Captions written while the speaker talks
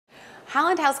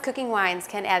Holland House cooking wines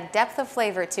can add depth of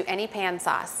flavor to any pan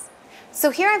sauce. So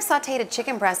here I've sauteed a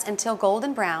chicken breast until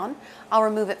golden brown. I'll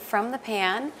remove it from the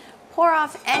pan, pour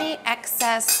off any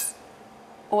excess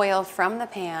oil from the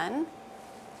pan.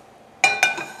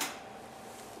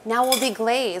 Now we'll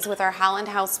deglaze with our Holland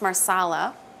House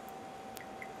Marsala.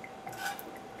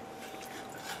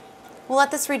 We'll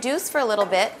let this reduce for a little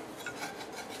bit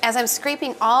as I'm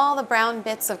scraping all the brown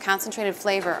bits of concentrated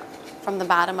flavor from the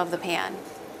bottom of the pan.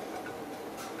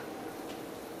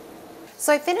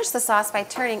 So I finish the sauce by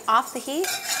turning off the heat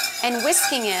and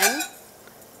whisking in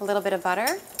a little bit of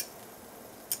butter,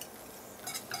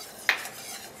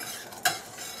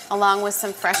 along with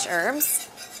some fresh herbs,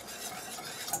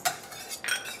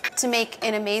 to make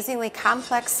an amazingly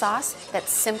complex sauce that's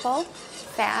simple,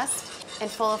 fast, and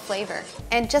full of flavor.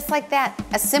 And just like that,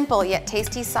 a simple yet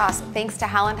tasty sauce thanks to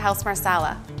Holland House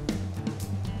Marsala.